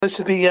supposed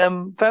to be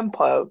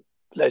vampire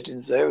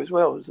legends there as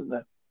well, isn't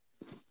there?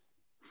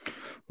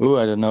 Ooh,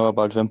 I don't know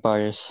about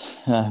vampires.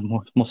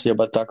 Mostly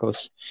about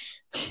tacos.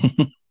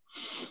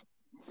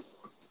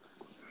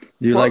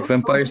 Do you like What?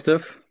 vampire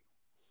stuff?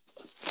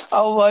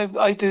 Oh,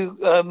 I do.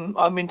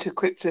 I'm into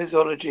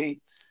cryptozoology,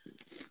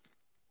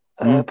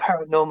 Mm,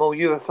 paranormal,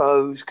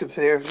 UFOs,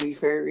 conspiracy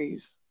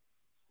theories.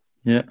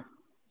 yeah.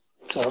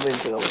 So I'm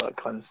into all that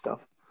kind of stuff.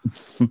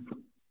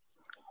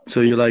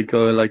 So you like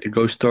the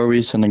ghost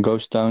stories and the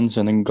ghost towns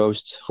and then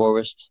ghost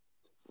forests?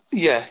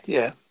 Yeah,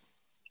 yeah.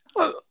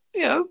 Well,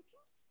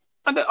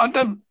 I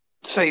don't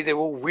say they're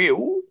all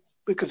real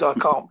because I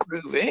can't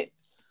prove it,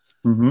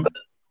 Mm-hmm.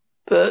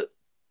 but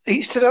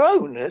each to their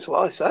own. That's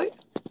what I say.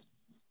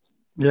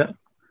 Yeah.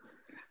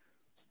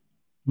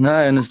 No,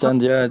 I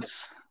understand. Yeah,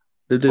 it's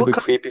a little What bit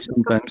kind, creepy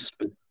sometimes.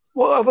 But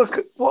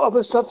what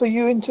other stuff are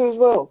you into as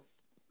well?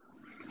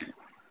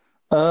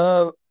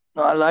 uh,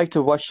 I like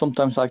to watch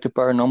sometimes like the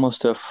paranormal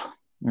stuff.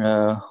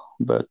 Uh,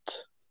 but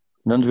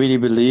don't really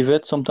believe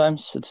it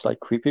sometimes. It's like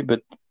creepy,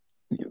 but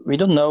we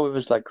don't know if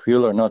it's like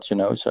real or not,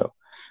 so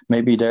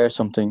maybe there's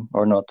something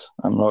or not.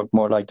 I'm not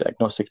more like the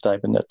agnostic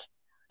type in that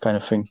kind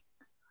of thing.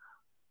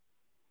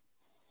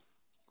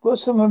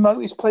 What's the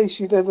remotest place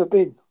you've ever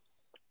been?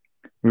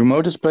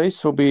 Remotest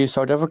place will be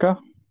South Africa.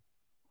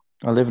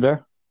 I live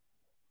there.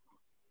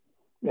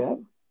 Yeah,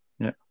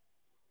 Yeah,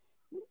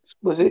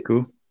 was pretty it?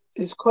 cool.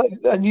 It's quite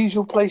an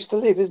unusual place to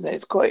live, isn't it?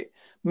 It's quite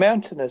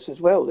mountainous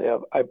as well there,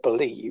 I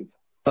believe.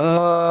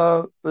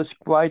 It's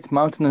quite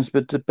mountainous,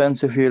 but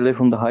depends if you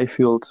live on the high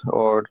field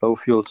or low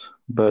field.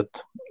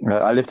 But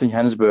I lived in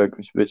Johannesburg,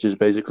 which is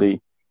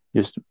basically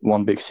just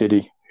one big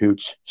city,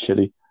 huge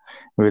city,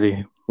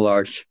 really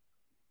large.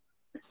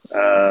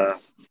 Uh,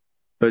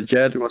 but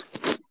yeah, it was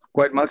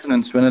quite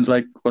mountainous when it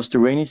like was the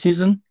rainy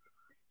season.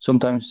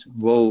 Sometimes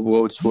whole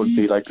roads would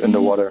be like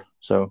underwater.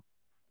 So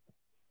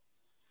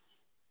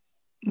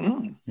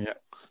Mm. yeah,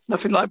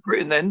 Nothing like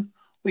Britain then.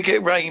 We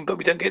get rain, but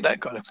we don't get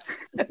that kind of.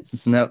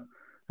 no,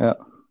 yeah.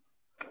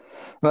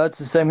 Well, it's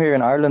the same here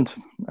in Ireland.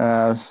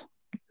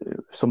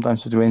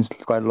 Sometimes it rains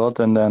quite a lot,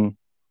 and then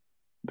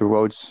the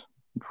roads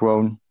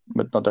grown,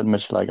 but not that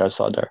much like I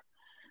saw there.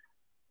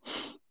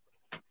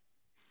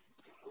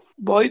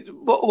 Why?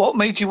 What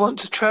made you want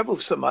to travel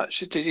so much?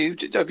 Have you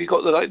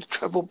got the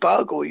travel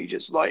bug, or you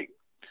just like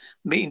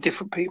meeting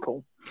different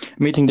people?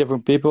 Meeting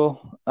different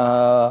people.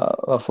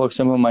 Well, for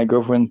example, my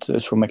girlfriend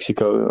is from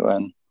Mexico,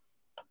 and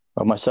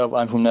myself,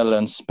 I'm from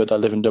Netherlands, but I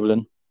live in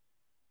Dublin.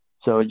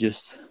 So I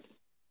just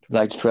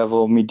like to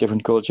travel, meet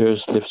different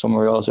cultures, live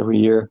somewhere else every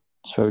year.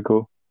 It's very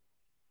cool.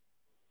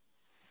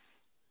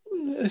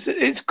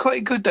 It's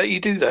quite good that you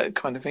do that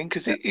kind of thing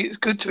because it's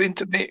good to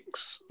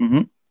intermix.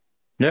 Mm-hmm.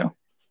 Yeah,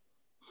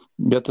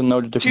 get to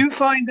know the Do different. you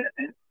find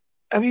that?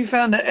 Have you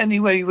found that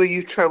anyway where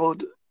you've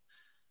travelled,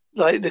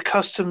 like the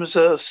customs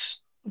are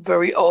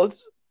very odd,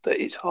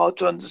 that it's hard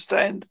to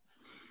understand?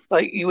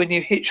 Like when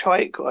you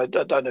hitchhike, I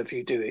don't know if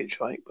you do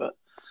hitchhike, but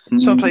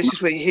some Mm,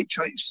 places where you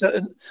hitchhike,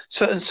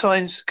 certain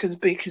signs can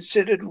be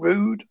considered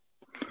rude.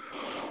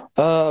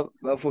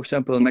 well, for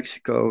example, in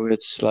Mexico,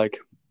 it's like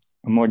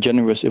more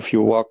generous if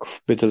you walk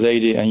with the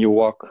lady and you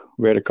walk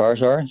where the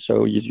cars are.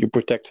 So you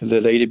protect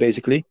the lady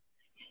basically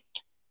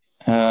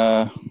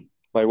uh,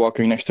 by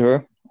walking next to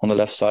her on the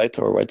left side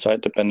or right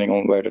side, depending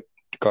on where the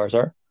cars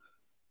are.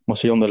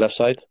 Mostly on the left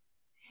side.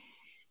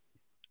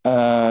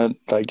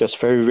 Like that's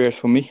very weird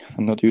for me.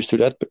 I'm not used to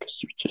that because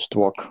we just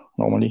walk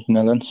normally in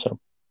Netherlands. So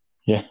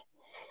yeah,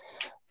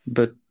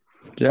 but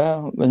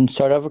yeah, in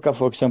South Africa,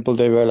 for example,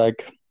 they were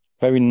like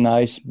very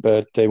nice,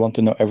 but they want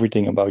to know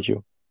everything about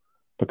you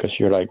because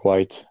you're like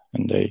white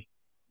and they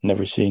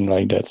never seen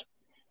like that.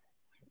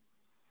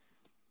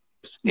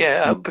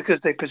 Yeah,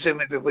 because they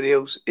presume everybody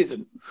else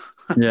isn't.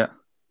 Yeah.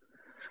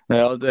 They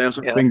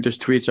also Yeah, think the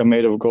streets are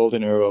made of gold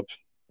in Europe,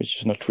 which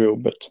is not true,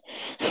 but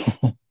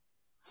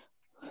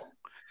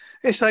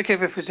it's like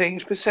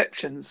everything's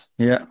perceptions.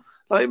 yeah.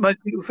 Like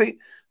most people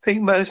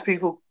think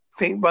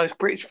most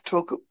British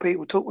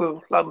people talk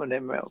with love in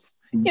their mouth.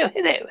 Yeah,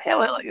 hello, how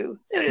are you?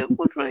 Hello,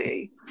 good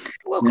day. Yeah.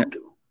 Welcome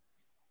to.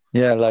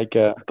 Yeah, like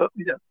But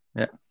we don't.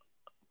 yeah.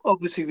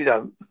 Obviously, we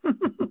don't.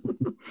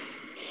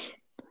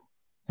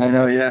 I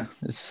know, yeah.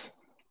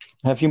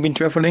 Have you been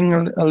traveling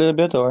a little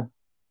bit or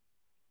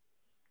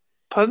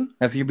Pardon?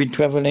 have you been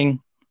traveling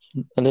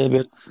a little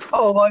bit?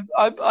 Oh,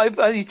 I've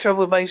only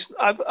travelled.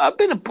 I've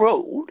been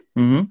abroad.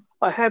 Mm-hmm.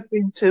 I have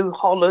been to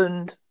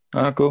Holland,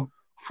 Ah, cool.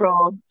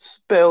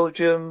 France,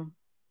 Belgium,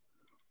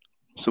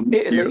 So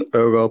Italy.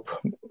 Europe,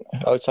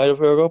 outside of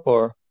Europe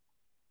or?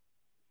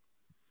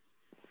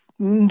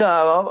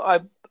 No,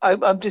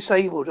 I'm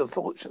disabled,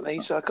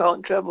 unfortunately, so I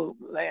can't travel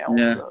now.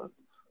 Yeah, So,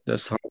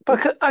 that's hard.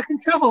 but I can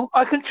travel.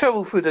 I can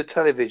travel through the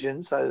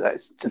television, so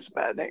that's just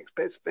about the next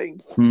best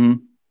thing. Mm-hmm.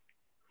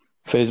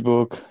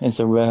 Facebook,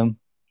 Instagram.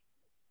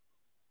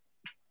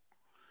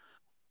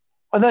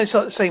 I know it's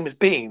not the same as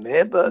being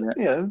there, but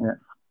Yeah,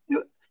 yeah.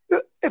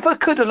 if I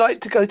could, I'd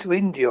like to go to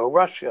India or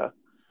Russia,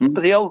 Hmm?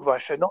 but the old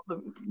Russia, not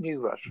the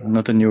new Russia.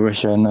 Not a new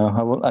Russia,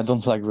 no. I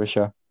don't like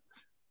Russia.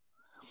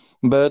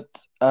 But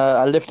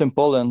I lived in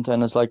Poland,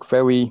 and it's like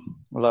very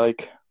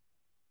like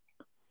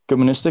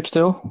communistic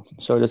still.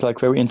 So it's like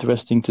very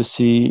interesting to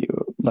see.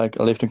 Like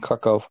I lived in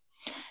Krakow,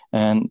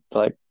 and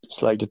like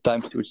it's like the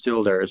time stood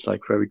still there. It's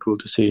like very cool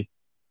to see.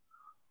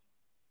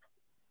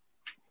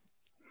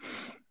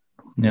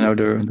 The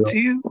Do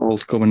you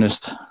old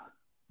communist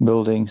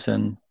buildings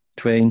and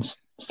trains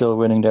still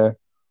running there.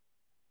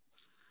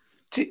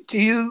 do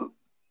you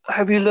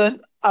have you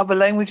learned other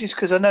languages?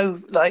 Because I know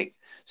like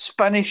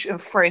Spanish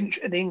and French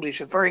and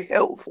English are very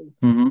helpful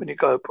Mm-hmm. when you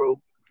go abroad.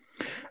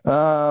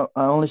 I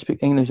only speak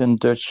English and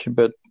Dutch,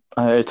 but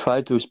I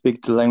try to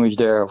speak the language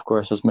there, of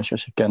course, as much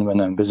as I can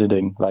when I'm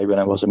visiting. Like when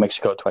I was in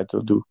Mexico, I try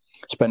to do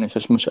Spanish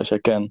as much as I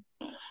can.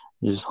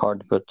 It's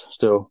hard, but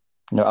still,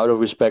 out of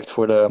respect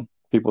for the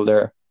people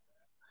there.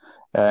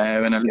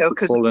 When I live Yeah,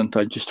 in Poland,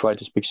 I just try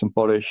to speak some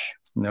Polish.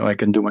 I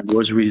can do my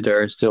groceries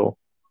there still.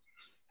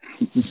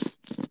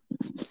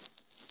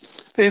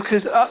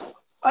 because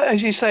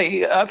as you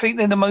say, I think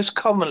they're the most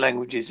common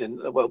languages in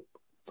the world,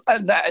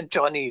 and that and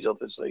Chinese,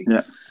 obviously.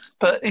 Yeah.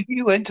 But if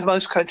you went to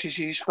most countries,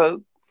 you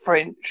spoke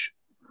French.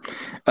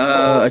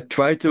 I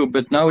try to,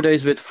 but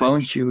nowadays with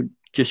phones, you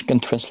just can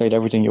translate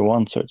everything you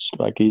want, so it's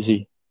like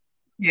easy.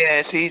 Yeah,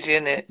 it's easy,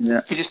 isn't it?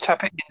 Yeah. You just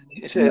tap it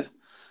in. It says,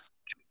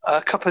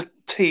 "A cup of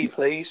tea,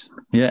 please."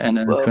 Yeah, and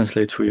then it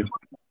translates for you.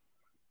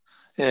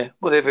 Yeah,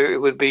 whatever it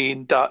would be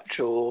in Dutch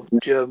or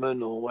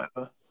German or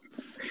whatever.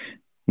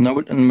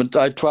 No, but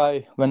I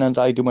try when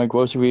I do my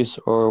groceries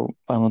or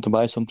I want to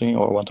buy something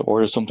or want to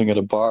order something at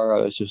a bar.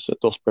 I just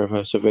dos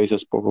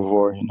cervezas por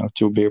favor,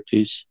 2 beer,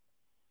 please.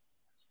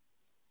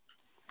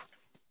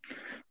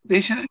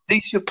 These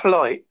are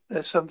polite.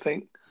 There's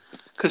something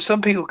because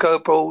some people go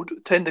abroad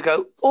tend to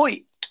go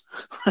oi.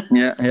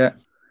 Yeah,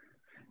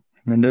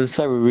 and that's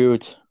very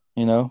rude,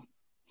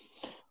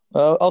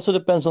 Also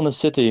depends on the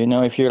city,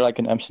 If you're like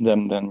in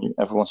Amsterdam, then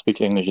everyone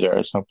speaks English there.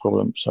 It's no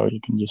problem. So you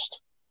can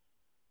just.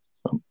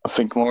 I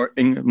think more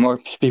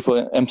people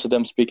in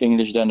Amsterdam speak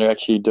English than there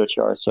actually Dutch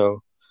are.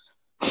 So.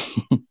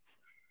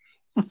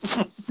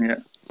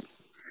 Yeah.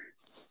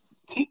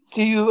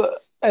 Do you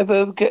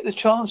ever get the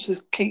chance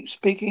to keep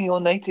speaking your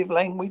native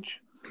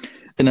language?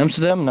 In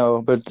Amsterdam,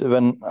 no, but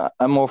when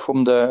I'm more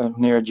from the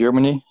near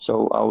Germany,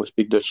 so I will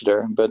speak Dutch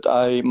there. But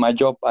my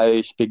job,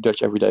 I speak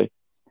Dutch every day.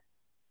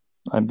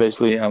 I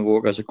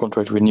work as a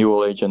contract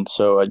renewal agent,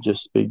 so I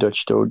just speak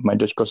Dutch to my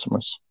Dutch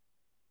customers.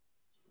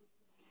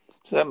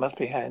 So that must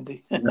be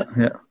handy.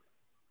 Yeah.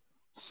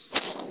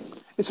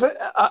 It's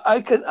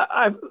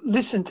I've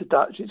listened to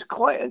Dutch. It's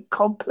quite a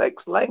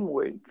complex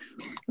language.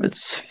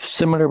 It's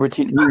similar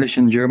between English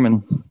and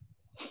German.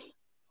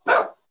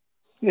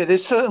 Yeah,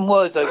 there's certain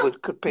words I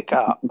could pick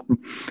up.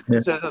 Yeah.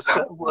 There's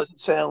certain words that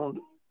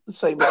sound the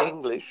same in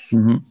English.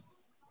 Mm-hmm.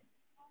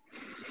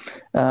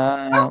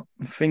 I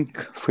think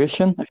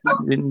Frisian.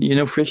 You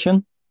know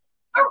Frisian?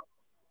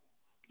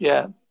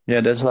 Yeah.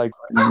 Yeah, that's like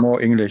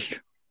more English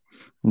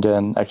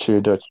than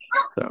actually Dutch.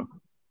 So.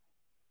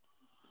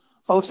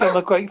 Also, I'm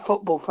a great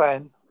football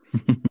fan.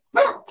 To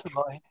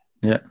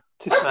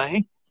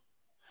me.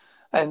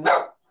 And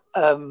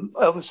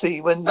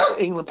obviously, when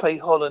England play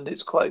Holland,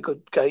 it's quite a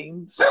good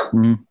games.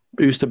 Mm-hmm.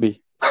 It used to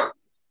be.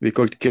 We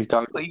got kicked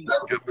out. When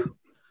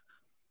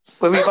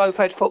we both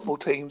had football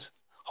teams.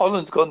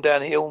 Holland's gone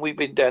downhill, and we've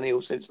been downhill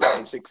since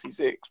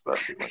 1966. But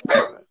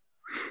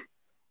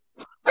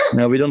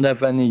no, we don't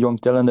have any young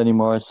talent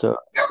anymore. So,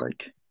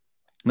 like,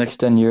 next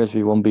 10 years,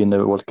 we won't be in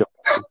the World Cup.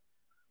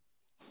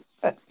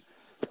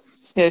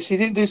 Yes, he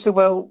didn't do so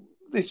well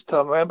this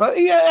time around, but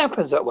yeah, it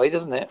happens that way,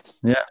 doesn't it?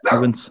 Yeah, it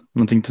happens.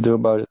 Nothing to do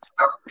about it.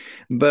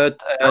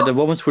 But the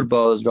women's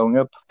football is going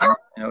up.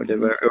 They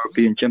were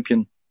European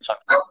champion. So.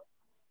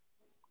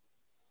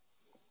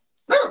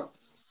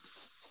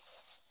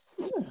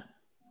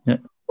 Yeah.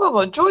 Well,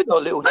 I enjoyed our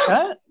little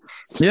chat.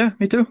 Yeah,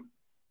 me too.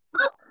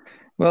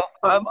 Well,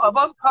 I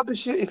won't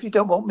publish it if you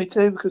don't want me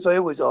to, because I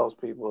always ask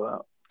people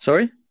that.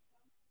 Sorry?